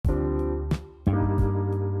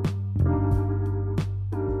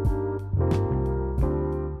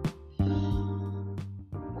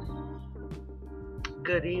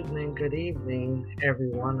Good evening,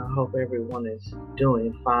 everyone. I hope everyone is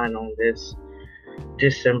doing fine on this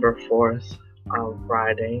December 4th,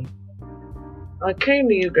 Friday. I came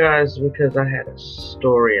to you guys because I had a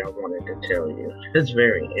story I wanted to tell you. It's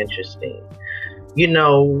very interesting.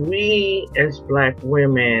 We as black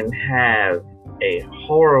women have a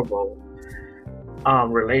horrible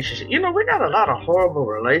relationship. We got a lot of horrible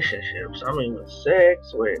relationships. I mean, with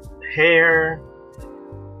sex, with hair.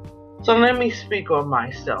 So let me speak on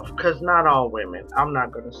myself, because not all women, I'm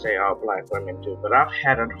not going to say all black women do, but I've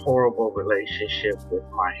had a horrible relationship with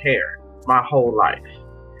my hair my whole life.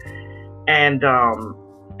 And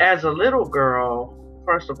as a little girl,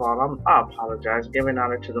 first of all, I apologize, giving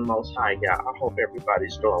honor to the Most High God. I hope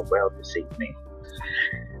everybody's doing well this evening.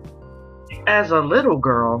 As a little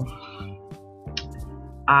girl,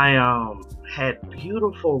 I had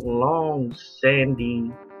beautiful, long,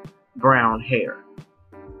 sandy brown hair.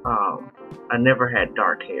 I never had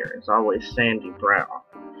dark hair. It's always sandy brown.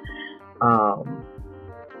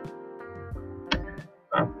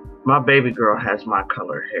 My baby girl has my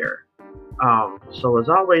color hair. So it's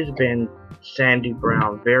always been sandy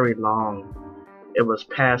brown, very long. It was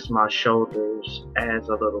past my shoulders as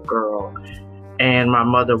a little girl. And my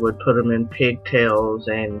mother would put them in pigtails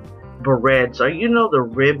and barrettes. Or the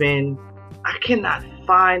ribbon. I cannot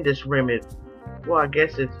find this ribbon. Well, I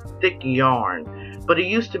guess it's thick yarn. But it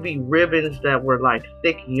used to be ribbons that were like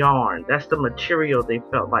thick yarn. That's the material they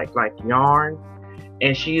felt like yarn.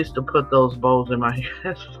 And she used to put those bows in my hair.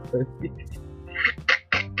 That's funny.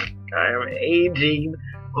 I am aging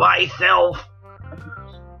myself.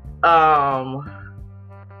 My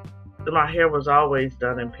hair was always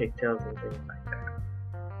done in pigtails and things like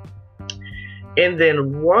that. And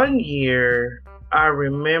then one year, I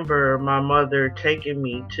remember my mother taking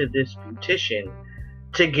me to this beautician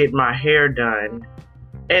to get my hair done.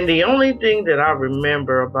 And the only thing that I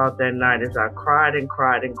remember about that night is I cried and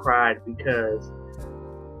cried and cried because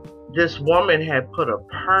this woman had put a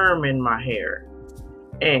perm in my hair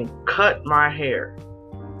and cut my hair.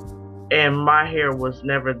 And my hair was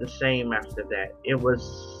never the same after that.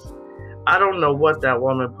 I don't know what that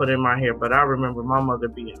woman put in my hair, but I remember my mother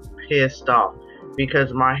being pissed off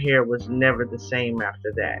because my hair was never the same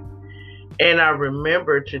after that. And I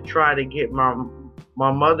remember to try to get my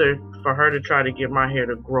mother, for her to try to get my hair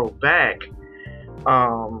to grow back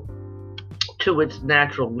to its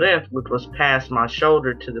natural length, which was past my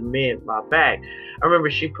shoulder to the mid my back. I remember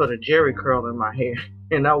she put a Jerry curl in my hair,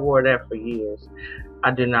 and I wore that for years. I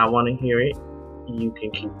did not want to hear it. You can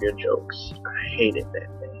keep your jokes. I hated that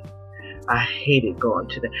thing. I hated going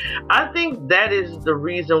to that. I think that is the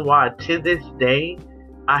reason why to this day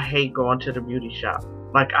I hate going to the beauty shop.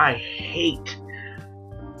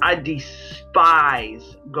 I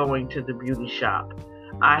despise going to the beauty shop.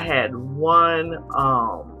 I had one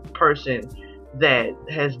person that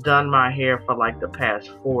has done my hair for like the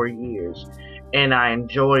past 4 years, and I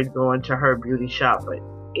enjoyed going to her beauty shop. But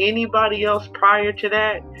anybody else prior to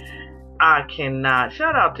that, I cannot.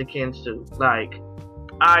 Shout out to Kensu.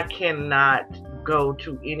 I cannot go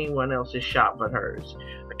to anyone else's shop but hers.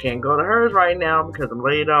 I can't go to hers right now because I'm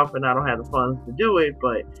laid off and I don't have the funds to do it,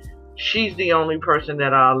 but she's the only person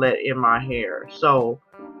that I'll let in my hair. So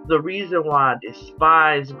the reason why I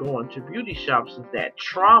despise going to beauty shops is that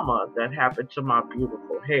trauma that happened to my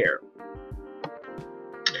beautiful hair.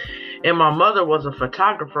 And my mother was a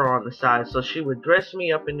photographer on the side, so she would dress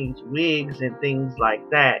me up in these wigs and things like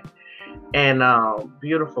that. And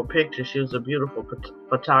beautiful pictures. She was a beautiful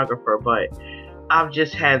photographer, but I've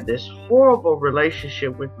just had this horrible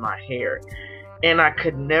relationship with my hair. And I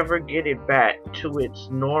could never get it back to its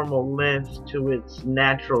normal length, to its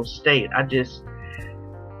natural state. I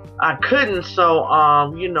couldn't. So, I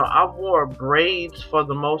wore braids for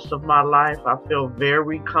the most of my life. I feel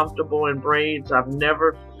very comfortable in braids. I've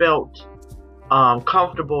never felt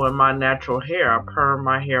comfortable in my natural hair. I perm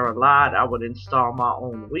my hair a lot. I would install my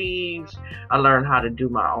own weaves. I learned how to do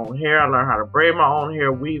my own hair. I learned how to braid my own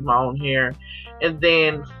hair, weave my own hair. And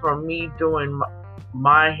then from me doing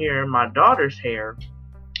my hair and my daughter's hair,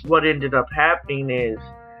 what ended up happening is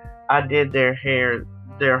I did their hair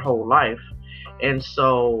their whole life. And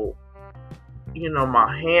so,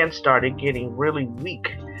 my hands started getting really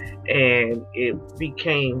weak, and it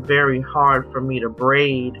became very hard for me to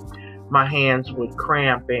braid. My hands would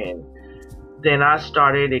cramp, and then I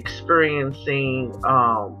started experiencing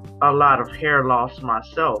a lot of hair loss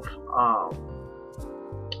myself.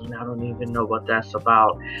 And I don't even know what that's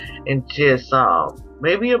about. And just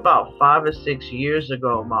maybe about 5 or 6 years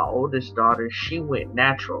ago, my oldest daughter, she went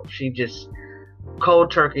natural. She just cold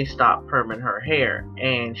turkey stopped perming her hair,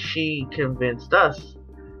 and she convinced us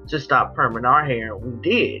to stop perming our hair, and we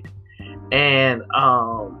did. And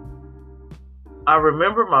I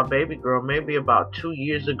remember my baby girl, maybe about 2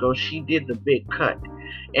 years ago, she did the big cut.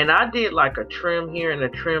 And I did like a trim here and a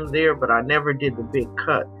trim there, but I never did the big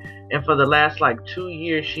cut. And for the last like 2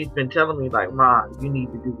 years, she's been telling me like, Mom, you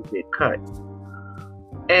need to do the big cut.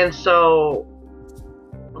 And so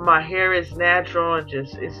my hair is natural and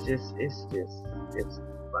it's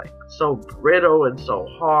like so brittle and so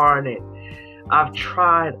hard. And I've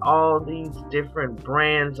tried all these different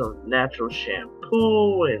brands of natural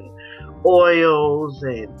shampoo and oils,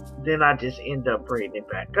 and then I just end up braiding it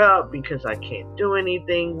back up because I can't do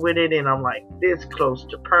anything with it, and I'm like this close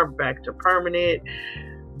to back to permanent.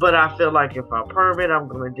 But I feel like if I perm it, I'm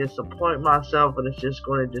going to disappoint myself, and it's just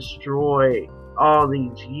going to destroy all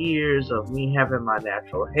these years of me having my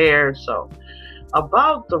natural hair. So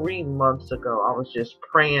about 3 months ago, I was just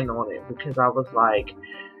praying on it, because I was like,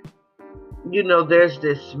 there's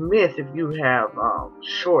this myth, if you have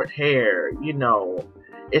short hair,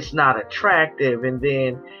 it's not attractive. And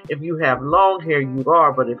then if you have long hair, you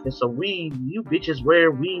are. But if it's a weave, you bitches wear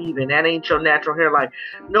weave, and that ain't your natural hair. Like,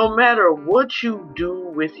 no matter what you do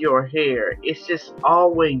with your hair, it's just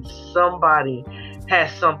always somebody has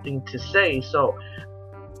something to say. So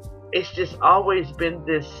it's just always been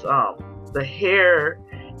this, the hair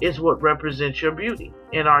is what represents your beauty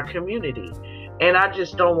in our community. And I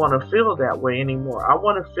just don't want to feel that way anymore. I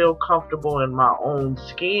want to feel comfortable in my own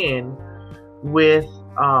skin with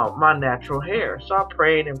my natural hair. So I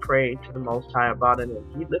prayed and prayed to the Most High about it, and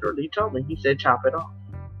he literally told me, he said, chop it off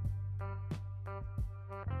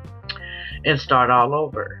and start all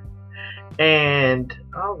over. And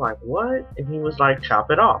I was like, what? And he was like, chop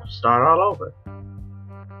it off, start all over.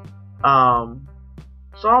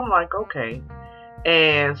 So I'm like, okay.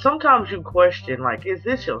 And sometimes you question, like, is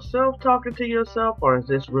this yourself talking to yourself, or is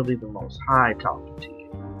this really the Most High talking to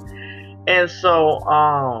you? And so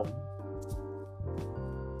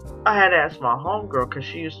I had asked my homegirl, because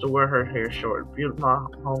she used to wear her hair short. Beautiful, my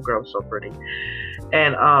homegirl was so pretty.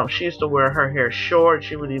 And she used to wear her hair short.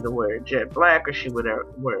 She would either wear it jet black or she would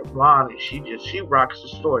wear it blonde. And she rocks a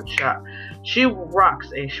short style. She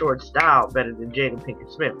rocks a short style better than Jada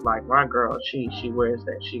Pinkett Smith. Like my girl, she wears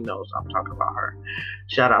that. She knows I'm talking about her.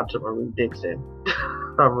 Shout out to Marie Dixon.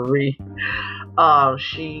 Marie.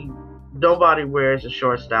 Nobody wears a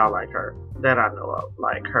short style like her that I know of.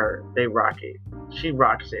 Like her, they rock it. She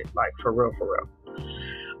rocks it, like for real, for real.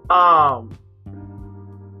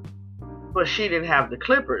 But she didn't have the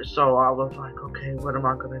clippers, so I was like, okay, what am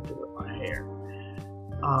I gonna do with my hair?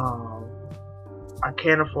 I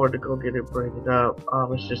can't afford to go get it braided up.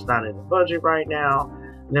 It's just not in the budget right now.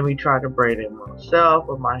 Let me try to braid it myself,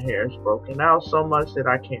 but my hair is broken out so much that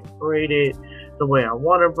I can't braid it the way I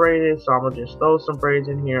want to braid it. So I'm gonna just throw some braids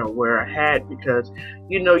in here and wear a hat, because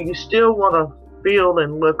you still want to feel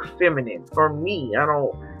and look feminine. For me,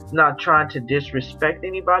 not trying to disrespect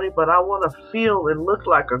anybody, but I want to feel and look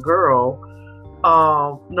like a girl,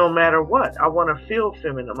 no matter what. I want to feel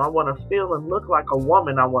feminine. I want to feel and look like a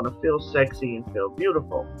woman. I want to feel sexy and feel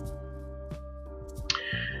beautiful.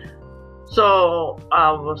 So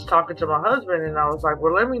I was talking to my husband, and I was like,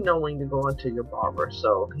 well, let me know when you go into your barber.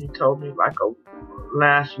 So he told me like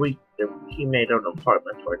last week that he made an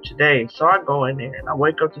appointment for today. So I go in there, and I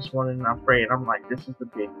wake up this morning and I pray, and I'm like, this is the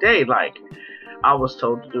big day. Like, I was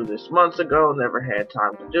told to do this months ago, never had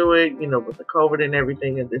time to do it, with the COVID and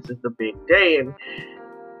everything, and this is the big day. And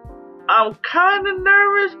I'm kind of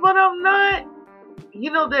nervous, but I'm not.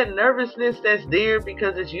 That nervousness that's there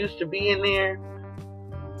because it's used to being there.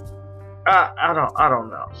 I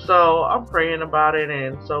don't know. So I'm praying about it,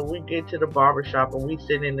 and so we get to the barbershop, and we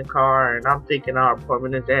sit in the car, and I'm thinking our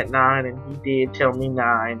appointment is at 9, and he did tell me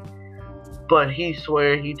 9. But he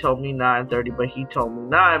swear he told me 9:30, but he told me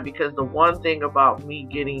 9, because the one thing about me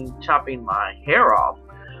chopping my hair off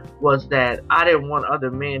was that I didn't want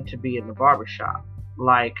other men to be in the barbershop.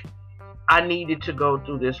 Like, I needed to go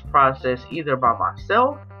through this process either by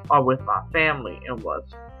myself or with my family. And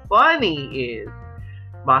what's funny is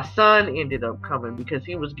my son ended up coming because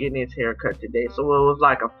he was getting his hair cut today. So it was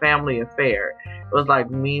like a family affair. It was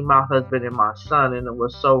like me, my husband, and my son, and it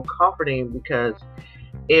was so comforting because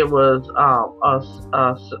it was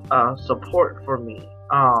a support for me.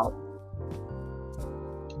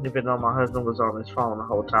 Even though my husband was on his phone the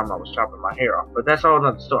whole time I was chopping my hair off, but that's a whole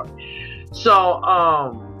other story. So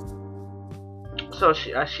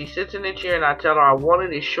she sits in the chair, and I tell her I want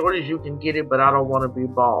it as short as you can get it, but I don't want to be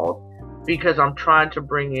bald, because I'm trying to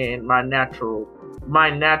bring in my natural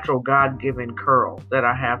God-given curl that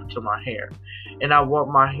I have to my hair, and I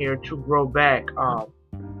want my hair to grow back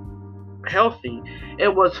healthy.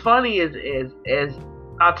 And what's funny is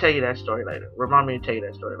I'll tell you that story later. Remind me to tell you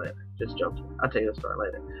that story later. Just joking. I'll tell you the story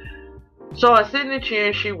later. So I sit in the chair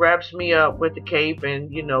and she wraps me up with the cape and,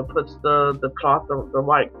 puts the cloth, the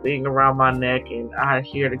white thing around my neck, and I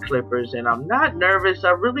hear the clippers, and I'm not nervous.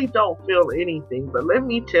 I really don't feel anything, but let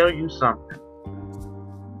me tell you something.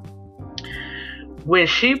 When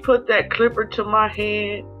she put that clipper to my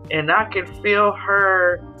head and I could feel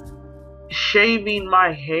her shaving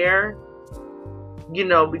my hair,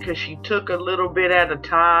 because she took a little bit at a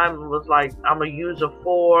time. It was like, I'm going to use a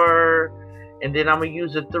 4 and then I'm going to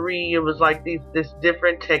use a 3. It was like this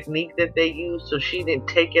different technique that they used. So she didn't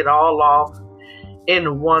take it all off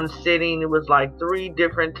in one sitting. It was like 3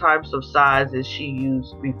 different types of sizes she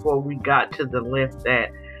used before we got to the length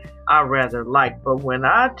that I rather like. But when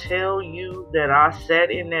I tell you that I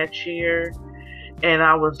sat in that chair and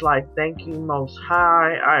I was like, thank you, Most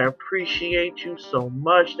High. I appreciate you so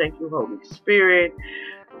much. Thank you, Holy Spirit.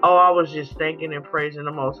 Oh, I was just thanking and praising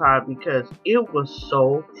the Most High because it was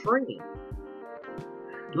so freeing.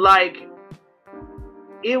 Like,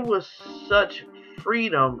 it was such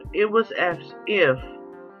freedom. It was as if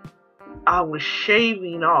I was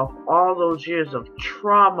shaving off all those years of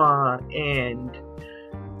trauma and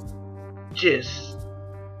just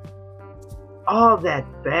all that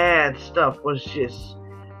bad stuff was just,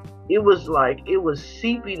 it was like it was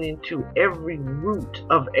seeping into every root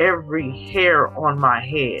of every hair on my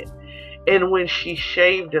head. And when she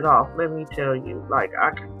shaved it off, let me tell you, like,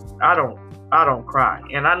 I don't cry.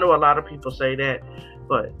 And I know a lot of people say that,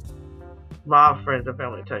 but my friends and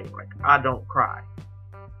family tell you, like, I don't cry.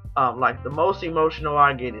 Like, the most emotional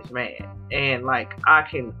I get is mad. And like, I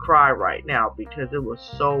can cry right now because it was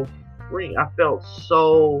so free. I felt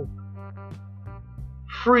so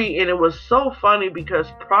free, and it was so funny because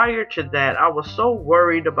prior to that I was so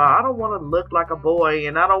worried about, I don't want to look like a boy,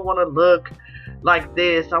 and I don't want to look like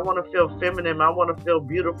this. I want to feel feminine. I want to feel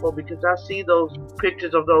beautiful, because I see those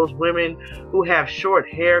pictures of those women who have short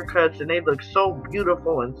haircuts and they look so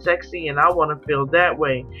beautiful and sexy, and I want to feel that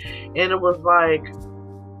way. And it was like,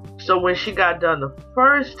 so when she got done the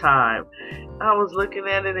first time, I was looking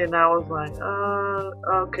at it and I was like,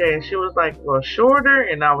 okay. And she was like, well, shorter?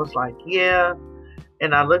 And I was like, yeah.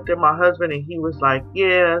 And I looked at my husband and he was like,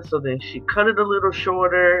 yeah. So then she cut it a little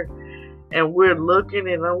shorter, and we're looking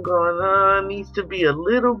and I'm going, needs to be a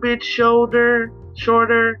little bit shorter.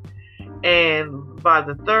 And by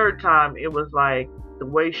the third time, it was like the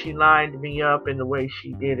way she lined me up and the way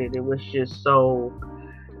she did it, it was just so,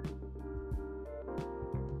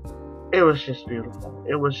 it was just beautiful.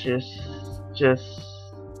 It was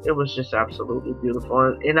it was just absolutely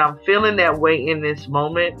beautiful. And I'm feeling that way in this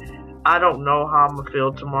moment. I don't know how I'm gonna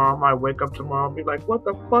feel tomorrow. I might wake up tomorrow and be like, what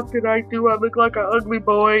the fuck did I do? I look like an ugly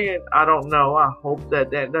boy. And I don't know. I hope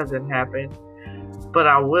that doesn't happen. But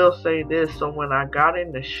I will say this. So when I got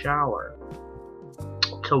in the shower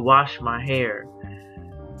to wash my hair,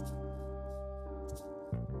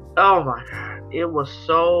 oh my God, it was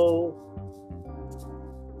so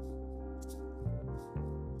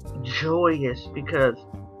joyous, because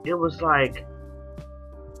it was like,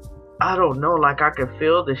 I don't know, like I could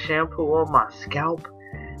feel the shampoo on my scalp,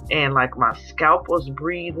 and like my scalp was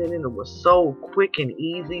breathing, and it was so quick and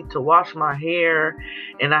easy to wash my hair,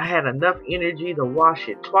 and I had enough energy to wash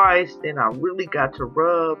it twice. Then I really got to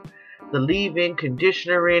rub the leave-in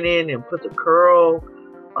conditioner in it and put the curl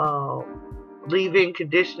leave-in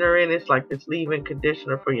conditioner in. It's like this leave-in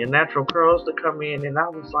conditioner for your natural curls to come in, and I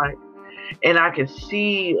was like, and I could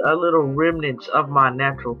see a little remnants of my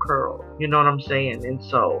natural curl, you know what I'm saying? And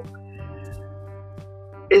so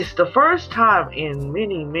it's the first time in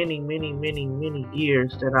many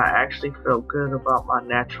years that I actually felt good about my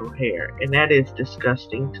natural hair. And that is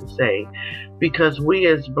disgusting to say, because we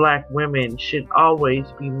as black women should always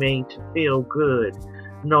be made to feel good,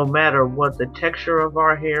 no matter what the texture of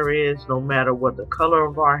our hair is, no matter what the color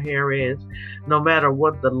of our hair is, no matter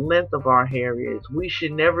what the length of our hair is. We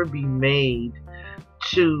should never be made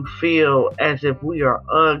to feel as if we are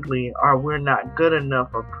ugly or we're not good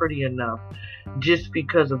enough or pretty enough just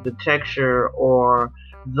because of the texture or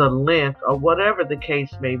the length or whatever the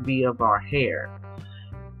case may be of our hair.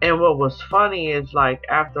 And what was funny is, like,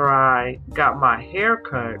 after I got my hair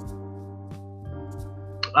cut,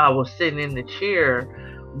 I was sitting in the chair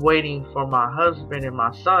waiting for my husband and my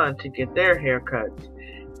son to get their haircuts,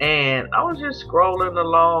 and I was just scrolling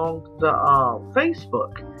along the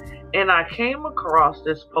Facebook, and I came across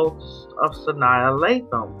this post of Saniyah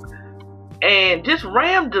Lathan. And just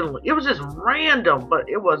randomly, it was just random, but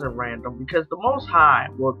it wasn't random, because the Most High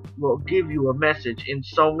will give you a message in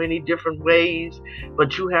so many different ways,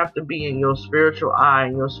 but you have to be in your spiritual eye,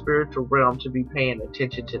 in your spiritual realm, to be paying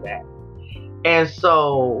attention to that. And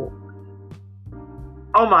so,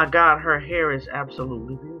 oh my God, her hair is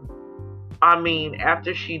absolutely beautiful. I mean,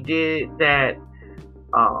 after she did that,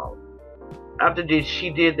 um,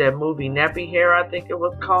 she did that movie Nappy Hair, I think it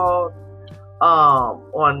was called,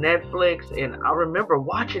 on Netflix, and I remember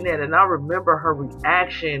watching it, and I remember her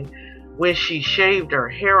reaction when she shaved her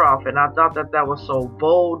hair off, and I thought that that was so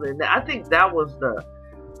bold, and I think that was the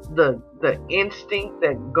instinct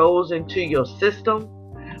that goes into your system.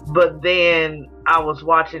 But then I was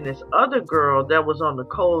watching this other girl that was on the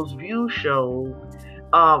Cole's View show.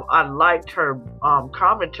 I liked her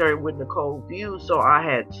commentary with Nicole View, so I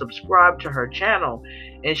had subscribed to her channel,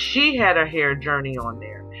 and she had a hair journey on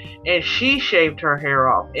there, and she shaved her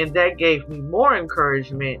hair off, and that gave me more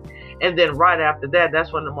encouragement. And then right after that,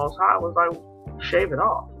 that's when the Most High was like, shave it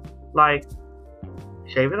off, like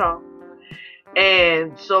shave it off.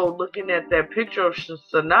 And so looking at that picture of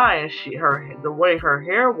Sanaa, and the way her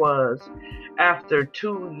hair was after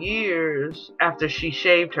 2 years after she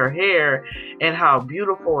shaved her hair, and how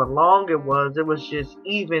beautiful and long it was just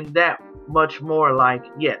even that much more like,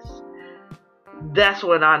 yes, that's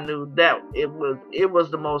when I knew that it was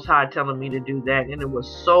the Most High telling me to do that, and it was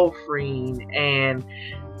so freeing. And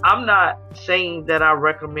I'm not saying that I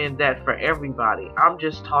recommend that for everybody. I'm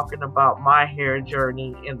just talking about my hair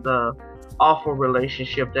journey and the awful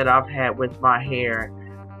relationship that I've had with my hair.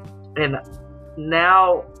 And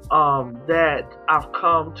now that I've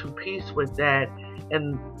come to peace with that,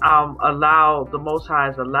 and the Most High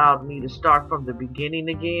has allowed me to start from the beginning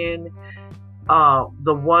again.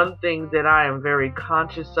 The one thing that I am very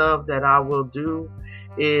conscious of that I will do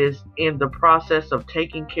is, in the process of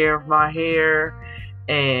taking care of my hair,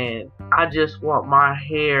 and I just want my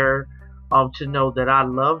hair to know that I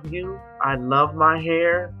love you. I love my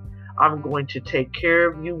hair. I'm going to take care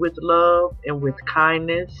of you with love and with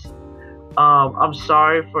kindness. I'm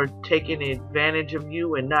sorry for taking advantage of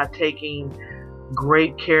you and not taking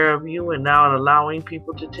great care of you, and not allowing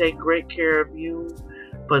people to take great care of you.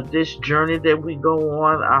 But this journey that we go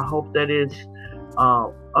on, I hope that it's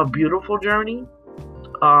a beautiful journey.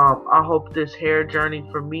 I hope this hair journey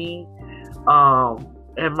for me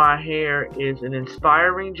and my hair is an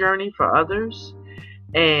inspiring journey for others.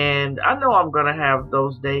 And I know I'm gonna have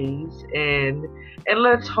those days, and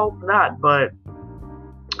let's hope not. But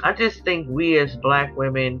I just think we as Black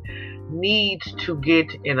women need to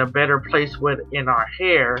get in a better place in our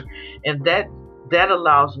hair, and that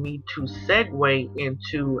allows me to segue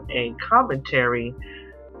into a commentary.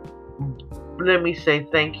 Let me say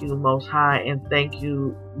thank you, Most High, and thank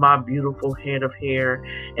you, my beautiful head of hair,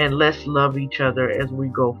 and let's love each other as we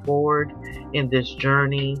go forward in this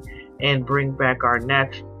journey, and bring back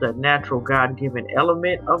the natural God-given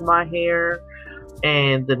element of my hair,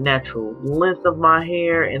 and the natural length of my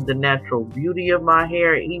hair, and the natural beauty of my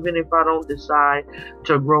hair. Even if I don't decide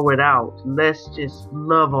to grow it out, let's just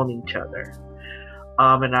love on each other.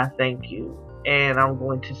 And I thank you. And I'm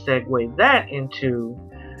going to segue that into,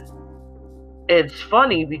 it's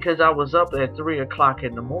funny because I was up at 3 o'clock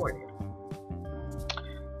in the morning.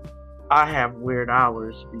 I have weird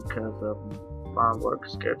hours because of my work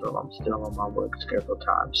schedule. I'm still on my work schedule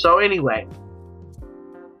time. So anyway,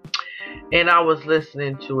 and I was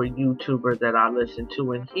listening to a YouTuber that I listen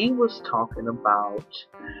to, and he was talking about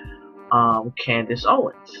Candace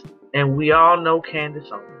Owens. And we all know Candace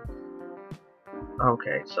Owens.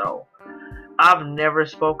 Okay, so I've never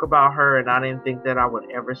spoke about her, and I didn't think that I would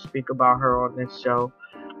ever speak about her on this show.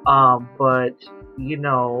 But you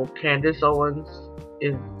know, Candace Owens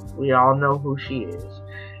we all know who she is.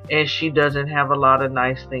 And she doesn't have a lot of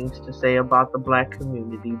nice things to say about the Black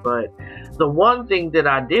community. But the one thing that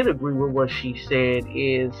I did agree with what she said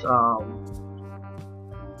is, about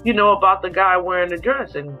the guy wearing the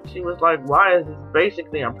dress. And she was like, why is this,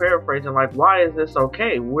 basically, I'm paraphrasing, like, why is this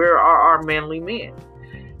okay? Where are our manly men?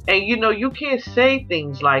 And you can't say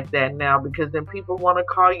things like that now, because then people want to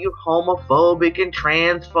call you homophobic and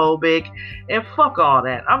transphobic, and fuck all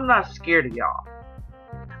that. I'm not scared of y'all.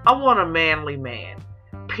 I want a manly man.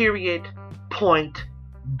 Period. Point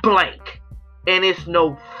blank. And it's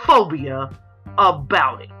no phobia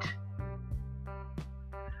about it.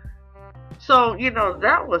 So,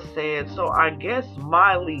 that was said. So I guess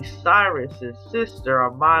Miley Cyrus's sister, or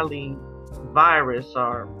Miley Virus,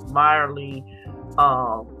 or Miley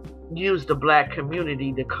used the Black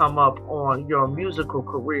community to come up on your musical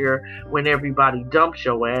career when everybody dumped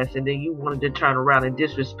your ass, and then you wanted to turn around and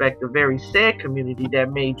disrespect the very sad community that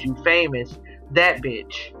made you famous. That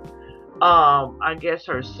bitch. I guess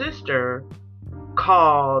her sister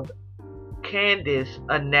called Candace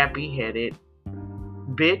a nappy-headed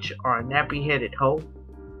bitch, or a nappy-headed hoe.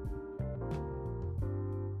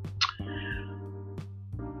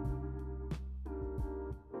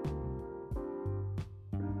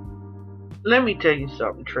 Let me tell you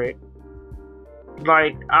something, Trick.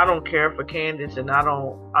 Like, I don't care for Candace, and I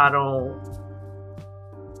don't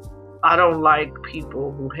like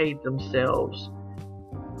people who hate themselves,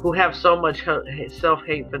 who have so much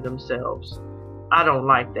self-hate for themselves. I don't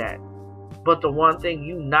like that. But the one thing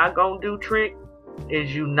you not gonna do, Trick,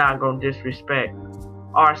 is you not gonna disrespect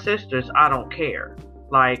our sisters. I don't care.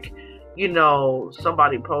 Like,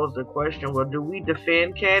 somebody posed a question, well, do we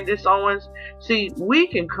defend Candace Owens? See, we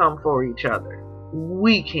can come for each other.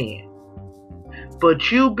 We can.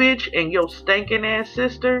 But you, bitch, and your stinking ass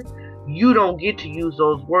sister, you don't get to use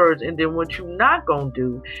those words. And then what you not gonna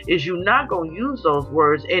do is you not gonna use those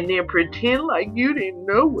words and then pretend like you didn't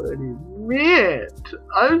know what it meant.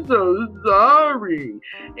 I'm so sorry.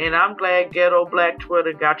 And I'm glad Ghetto Black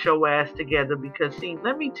Twitter got your ass together, because see,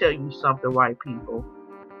 let me tell you something, white people,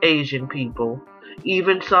 Asian people,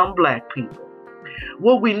 even some black people.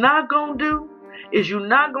 What we not gonna do is you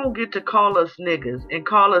not gonna get to call us niggas and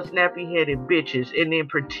call us nappy-headed bitches and then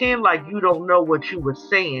pretend like you don't know what you were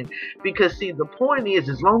saying. Because see, the point is,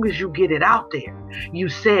 as long as you get it out there, you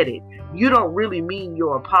said it. You don't really mean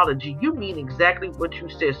your apology. You mean exactly what you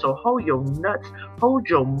said. So hold your nuts. Hold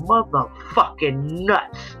your motherfucking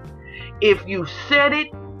nuts. If you said it,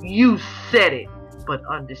 you said it. But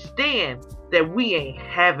understand that we ain't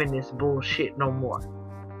having this bullshit no more.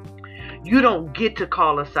 You don't get to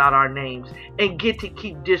call us out our names and get to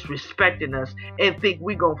keep disrespecting us and think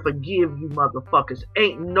we gonna forgive you motherfuckers.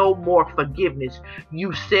 Ain't no more forgiveness.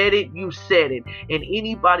 You said it, you said it. And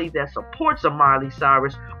anybody that supports a Miley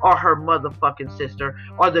Cyrus or her motherfucking sister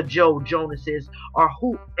or the Joe Jonases or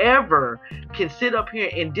whoever can sit up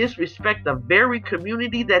here and disrespect the very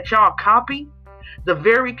community that y'all copy, the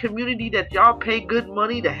very community that y'all pay good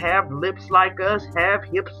money to have lips like us, have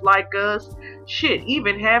hips like us, shit,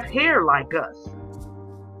 even have hair like us,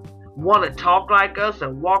 want to talk like us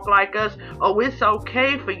and walk like us. Oh, it's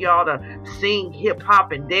okay for y'all to sing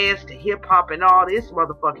hip-hop and dance to hip-hop and all this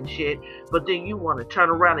motherfucking shit, but then you want to turn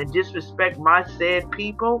around and disrespect my said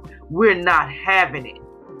people? We're not having it.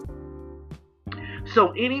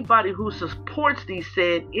 So anybody who supports these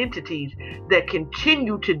said entities that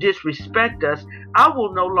continue to disrespect us, I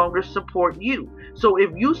will no longer support you. So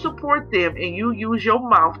if you support them and you use your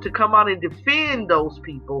mouth to come out and defend those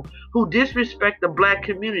people who disrespect the black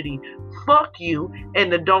community, fuck you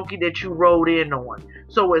and the donkey that you rode in on.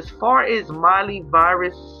 So as far as Miley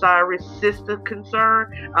Cyrus sister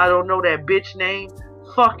concerned, I don't know that bitch name,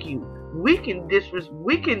 fuck you. We can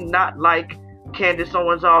not like Candace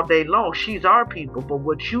Owens all day long. She's our people. But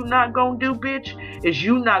what you not gonna do, bitch, is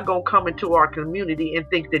you not gonna come into our community and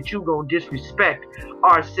think that you gonna disrespect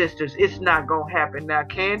our sisters. It's not gonna happen. Now,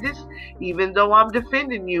 Candace, even though I'm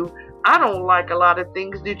defending you, I don't like a lot of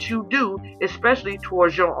things that you do, especially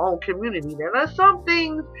towards your own community. There are some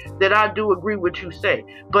things that I do agree with you say,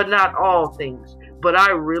 but not all things. But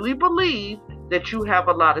I really believe that you have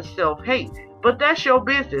a lot of self-hate. But that's your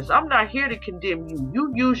business. I'm not here to condemn you.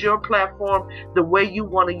 You use your platform the way you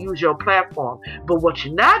want to use your platform. But what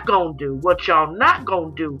you're not going to do, what y'all not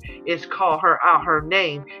going to do is call her out her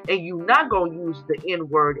name. And you not going to use the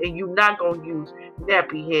N-word. And you not going to use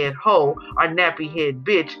nappy head hoe or nappy head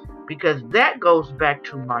bitch. Because that goes back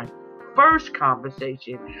to my first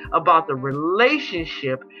conversation about the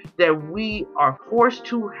relationship that we are forced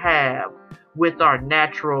to have with our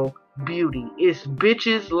natural beauty. It's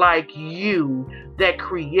bitches like you that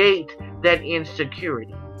create that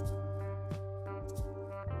insecurity.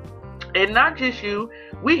 And not just you,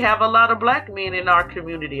 we have a lot of black men in our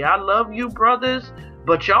community. I love you, brothers,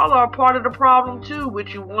 but y'all are part of the problem too,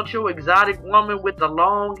 which you want your exotic woman with the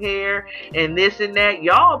long hair and this and that.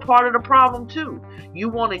 Y'all are part of the problem too. You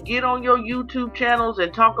want to get on your YouTube channels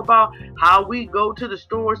and talk about how we go to the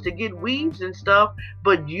stores to get weaves and stuff,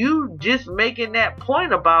 but you just making that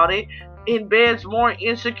point about it embeds more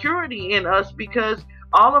insecurity in us, because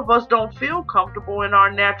all of us don't feel comfortable in our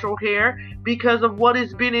natural hair because of what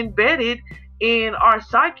has been embedded in our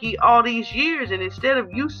psyche all these years. And instead of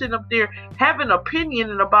you sitting up there having an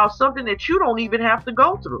opinion about something that you don't even have to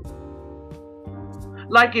go through.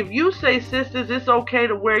 Like if you say, sisters, it's okay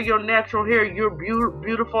to wear your natural hair, you're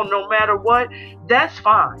beautiful no matter what, that's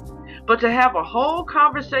fine. But to have a whole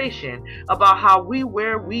conversation about how we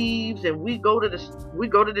wear weaves and we go to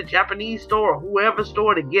the Japanese store or whoever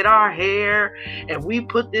store to get our hair and we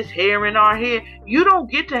put this hair in our hair, you don't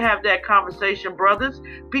get to have that conversation, brothers,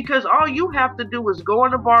 because all you have to do is go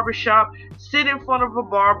in a barber shop, sit in front of a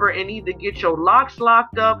barber and either get your locks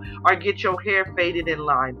locked up or get your hair faded and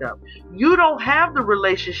lined up. You don't have the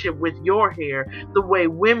relationship with your hair the way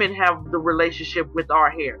women have the relationship with our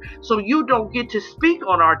hair. So you don't get to speak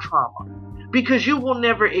on our trauma. because you will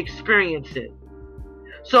never experience it.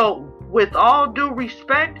 So with all due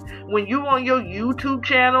respect, when you on your YouTube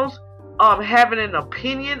channels having an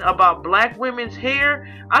opinion about black women's hair,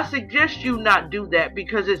 I suggest you not do that,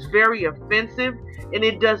 because it's very offensive and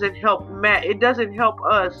it doesn't help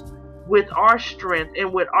us with our strength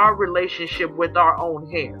and with our relationship with our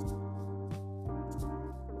own hair.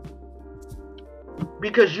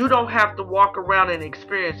 Because you don't have to walk around and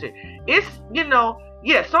experience it. It's,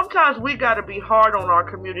 yeah, sometimes we got to be hard on our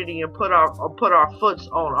community and put our foots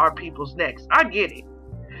on our people's necks. I get it.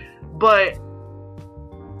 But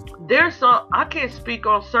I can't speak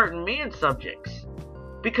on certain men subjects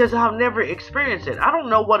because I've never experienced it. I don't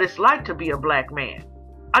know what it's like to be a black man.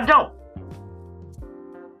 I don't.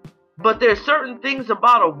 But there's certain things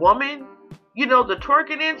about a woman, the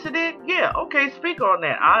twerking incident, yeah, okay, speak on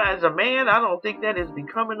that. As a man, I don't think that is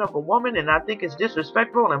becoming of a woman, and I think it's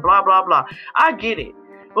disrespectful and blah, blah, blah. I get it.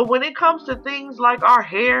 But when it comes to things like our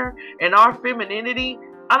hair and our femininity,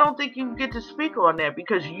 I don't think you get to speak on that,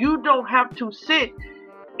 because you don't have to sit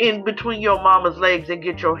in between your mama's legs and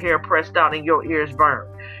get your hair pressed out and your ears burned.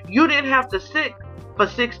 You didn't have to sit for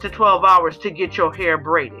 6 to 12 hours to get your hair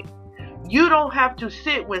braided. You don't have to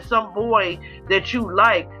sit when some boy that you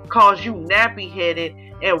like calls you nappy headed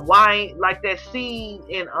and whine, like that scene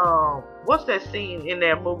in what's that scene in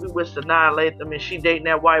that movie with Sanaa Lathan and she dating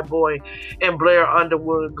that white boy and Blair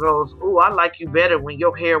Underwood goes, "Ooh, I like you better when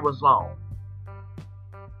your hair was long."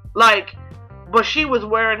 Like, but she was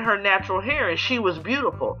wearing her natural hair and she was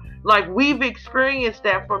beautiful. Like, we've experienced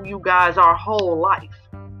that from you guys our whole life.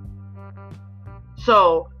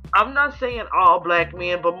 So I'm not saying all black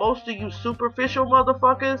men, but most of you superficial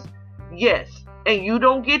motherfuckers, yes. And you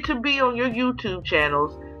don't get to be on your YouTube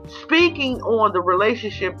channels speaking on the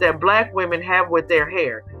relationship that black women have with their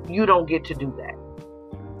hair. You don't get to do that.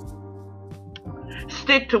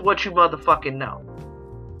 Stick to what you motherfucking know.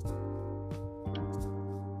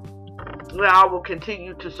 Now, I will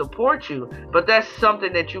continue to support you, but that's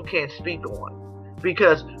something that you can't speak on.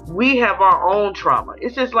 Because we have our own trauma.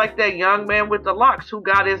 It's just like that young man with the locks who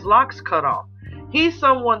got his locks cut off. He's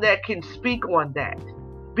someone that can speak on that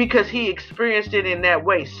because he experienced it in that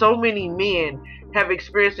way. So many men have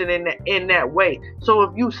experienced it in that way. So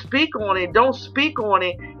if you speak on it, don't speak on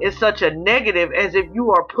it in such a negative as if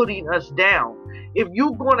you are putting us down. If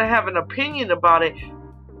you're going to have an opinion about it,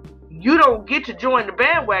 you don't get to join the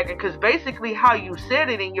bandwagon, because basically how you said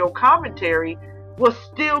it in your commentary was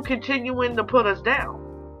still continuing to put us down.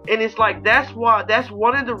 And it's like, that's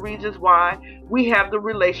one of the reasons why we have the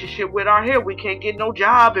relationship with our hair. We can't get no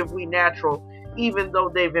job if we natural, even though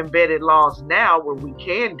they've embedded laws now where we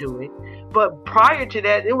can do it. But prior to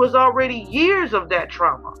that, it was already years of that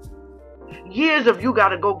trauma. Years of you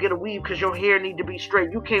gotta go get a weave because your hair need to be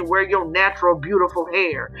straight. You can't wear your natural beautiful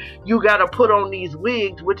hair. You gotta put on these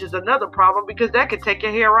wigs, which is another problem because that could take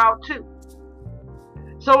your hair out too.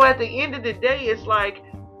 So at the end of the day, it's like,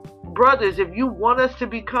 brothers, if you want us to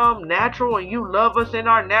become natural and you love us in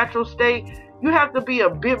our natural state, you have to be a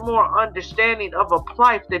bit more understanding of a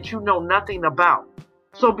plight that you know nothing about.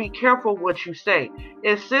 So be careful what you say.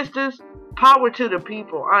 And sisters, power to the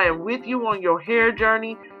people. I am with you on your hair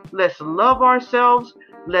journey. Let's love ourselves.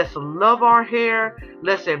 Let's love our hair.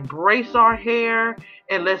 Let's embrace our hair.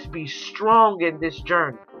 And let's be strong in this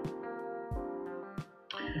journey.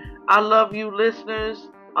 I love you, listeners.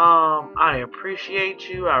 I appreciate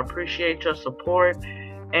you. I appreciate your support.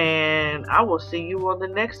 And I will see you on the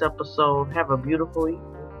next episode. Have a beautiful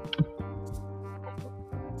evening.